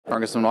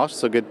Congressman Walsh,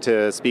 so good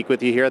to speak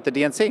with you here at the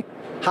DNC.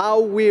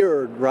 How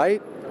weird,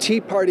 right? Tea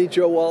Party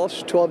Joe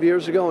Walsh 12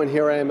 years ago, and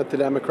here I am at the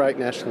Democratic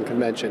National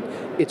Convention.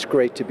 It's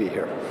great to be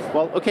here.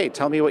 Well, okay,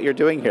 tell me what you're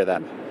doing here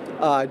then.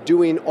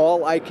 Doing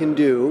all I can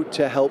do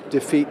to help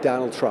defeat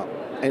Donald Trump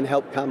and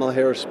help Kamala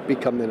Harris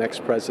become the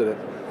next president.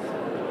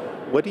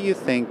 What do you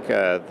think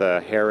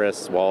the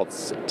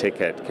Harris-Walz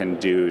ticket can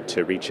do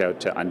to reach out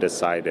to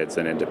undecideds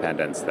and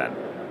independents then?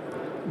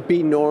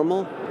 Be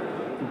normal,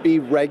 be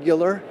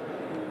regular,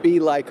 be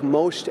like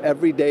most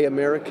everyday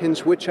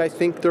Americans, which I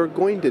think they're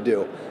going to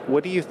do.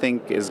 What do you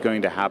think is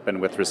going to happen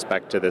with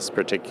respect to this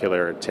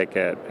particular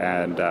ticket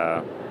and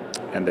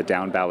the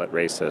down-ballot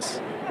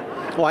races?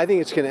 Well, I think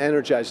it's going to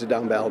energize the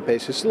down-ballot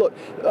basis.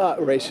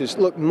 Races.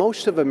 Look,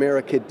 most of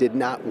America did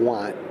not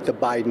want the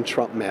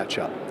Biden-Trump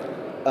matchup.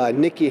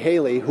 Nikki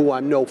Haley, who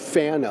I'm no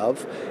fan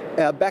of,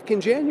 back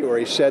in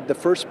January said the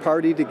first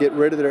party to get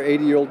rid of their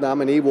 80-year-old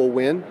nominee will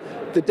win.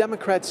 The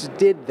Democrats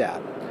did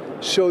that.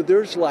 So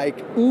there's like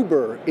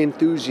uber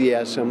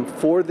enthusiasm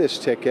for this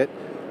ticket,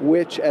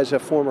 which as a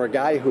former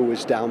guy who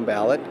was down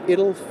ballot,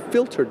 it'll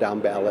filter down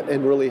ballot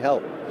and really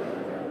help.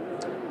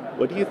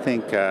 What do you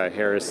think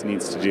Harris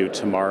needs to do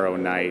tomorrow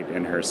night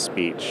in her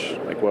speech?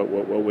 Like what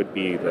would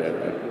be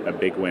a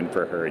big win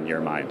for her in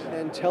your mind?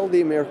 And tell the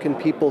American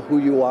people who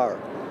you are,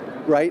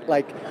 right?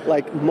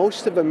 Like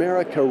most of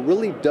America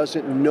really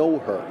doesn't know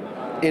her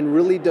and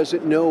really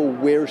doesn't know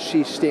where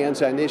she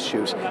stands on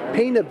issues.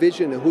 Paint a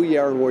vision of who you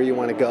are and where you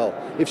want to go.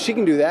 If she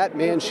can do that,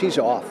 man, she's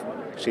off.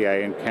 Actually, I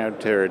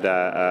encountered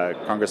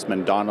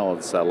Congressman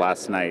Donalds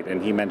last night,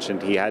 and he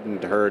mentioned he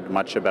hadn't heard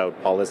much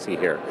about policy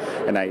here.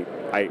 And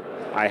I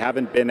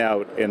haven't been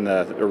out in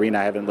the arena,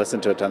 I haven't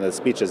listened to a ton of the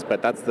speeches,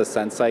 but that's the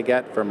sense I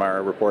get from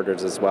our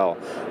reporters as well.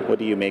 What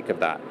do you make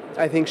of that?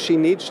 I think she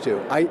needs to.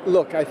 I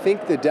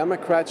think the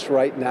Democrats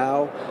right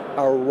now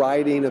are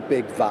riding a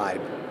big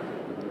vibe.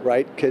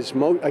 Right? Because,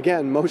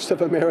 again, most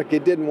of America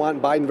didn't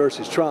want Biden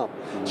versus Trump.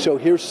 So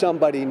here's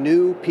somebody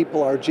new.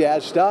 People are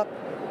jazzed up.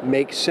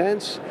 Makes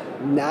sense.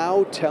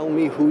 Now tell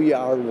me who you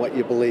are and what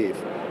you believe.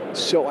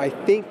 So I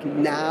think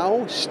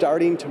now,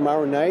 starting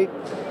tomorrow night,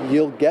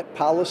 you'll get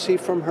policy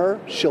from her.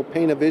 She'll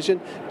paint a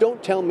vision.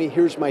 Don't tell me,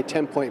 here's my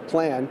 10-point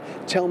plan.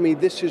 Tell me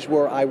this is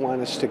where I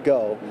want us to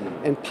go.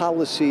 And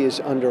policy is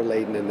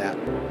underladen in that.